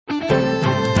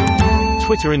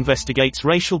Twitter investigates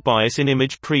racial bias in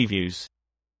image previews.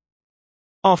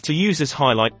 After users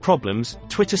highlight problems,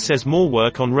 Twitter says more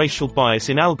work on racial bias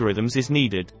in algorithms is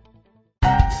needed.